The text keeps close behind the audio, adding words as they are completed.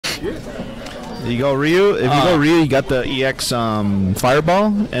You go Ryu. If you go Ryu, you got the EX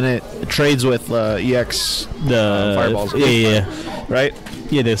Fireball, and it trades with EX Fireballs. Yeah. Right.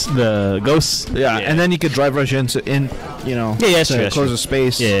 Yeah, the ghosts. Yeah, and then you could drive rush to close the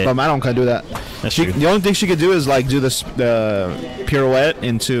space. Yeah. But I don't kind of do that. That's true. The only thing she could do is like do the pirouette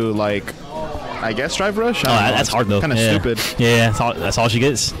into like, I guess drive rush. That's hard though. Kind of stupid. Yeah, that's all she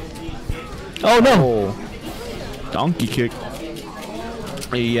gets. Oh no! Donkey kick.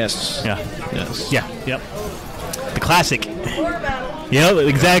 Yes. Yeah. Yes. Yeah. Yep. The classic. Yep.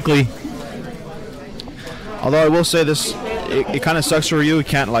 Exactly. Although I will say this, it kind of sucks for you. You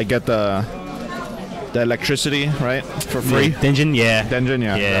can't like get the electricity right for free. Dungeon. Yeah. Dungeon.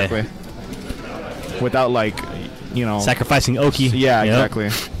 Yeah. Exactly. Without like, sacrificing Oki. Yeah. Exactly.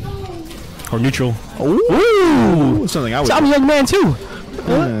 Or neutral. Ooh. Something I would. So I'm a young man too.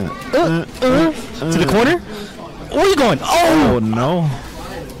 To the corner. Where are you going? Oh no.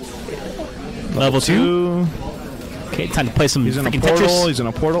 Level 2. Okay, time to play some freaking Tetris. He's in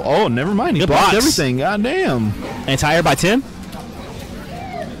a portal. Oh, never mind. He blocked everything. God damn. Anti-air by Tim.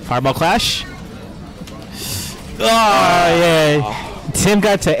 Fireball clash. Oh, yeah. Tim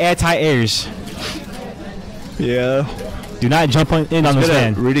got to anti-airs. Yeah. Do not jump in on this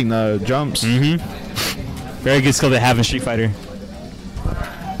man. Reading the jumps. Mm-hmm. Very good skill to have in Street Fighter.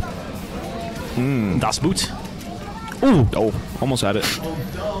 Das Boot. Ooh. Oh, almost had it.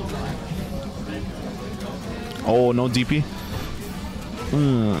 Oh, no DP.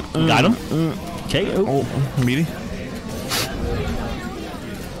 Got him. Okay. Oh, meaty.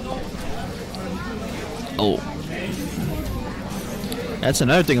 Oh. That's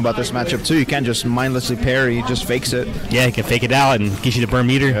another thing about this matchup too. You can't just mindlessly parry. He just fakes it. Yeah, he can fake it out and get you the burn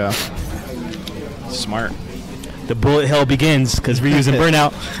meter. Yeah. Smart. The bullet hell begins because we're using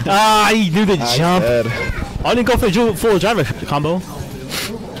burnout. He knew the jump. I didn't go for the full driver combo.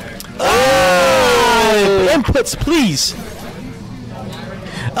 Inputs, please.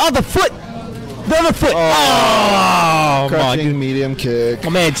 Oh, the foot. The other foot. Oh, crouching medium kick. Oh,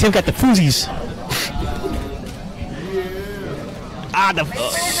 man, Tim got the foozies. The.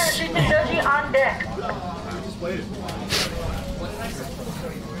 On deck.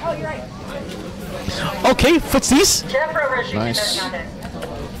 Oh, you're right. Okay, footsies. Nice.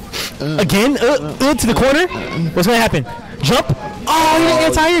 Again, to the corner. What's gonna happen? Jump. Oh, you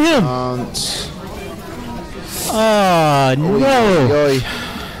didn't anti-air him. Oh no.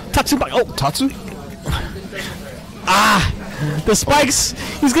 Tatsu. Oh, Tatsu. The spikes.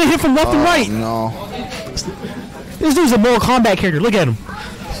 He's gonna hit from left and right. No. This dude's a Mortal Kombat character. Look at him.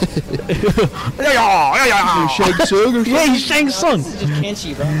 Shang Tsung. Yeah, he's Shang Tsung.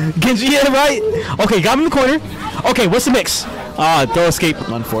 Kenshi, bro. Genji, yeah, right? Okay, got him in the corner. Okay, what's the mix? Throw escape.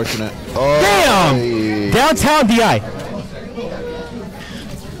 Unfortunate. Oh, Damn! hey. Downtown DI.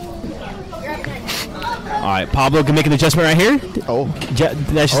 Alright, Pablo can make an adjustment right here. Oh.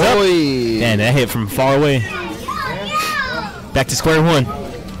 That's just up. Man, that hit from far away. Back to square one.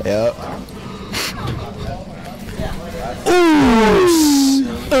 Yep. Ooh!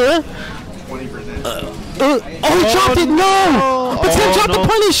 Oh, he dropped it! No! But Tim dropped the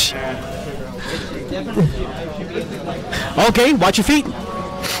punish! Okay, watch your feet.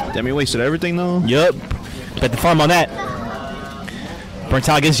 Damn, he wasted everything though. Yup. Bet the farm on that. Burnt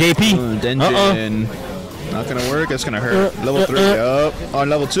out against JP. Dungeon. Not gonna work. That's gonna hurt. Level 3. Yup. Oh,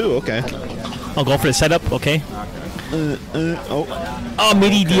 level 2. Okay. I'll go for the setup. Okay. Oh,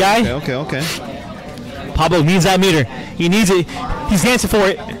 midi DI. Okay. Pablo needs that meter. He needs it. He's dancing for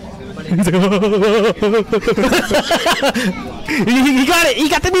it. He's like, he got it. He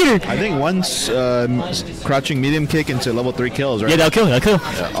got the meter. I think once crouching medium kick into level 3 kills, right? Yeah, that'll kill. Yeah,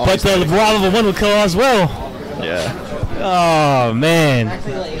 but the raw level 1 will kill as well. Yeah. Oh, man.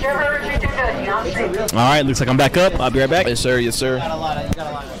 All right, looks like I'm back up. I'll be right back. Yes, sir. Yes, sir.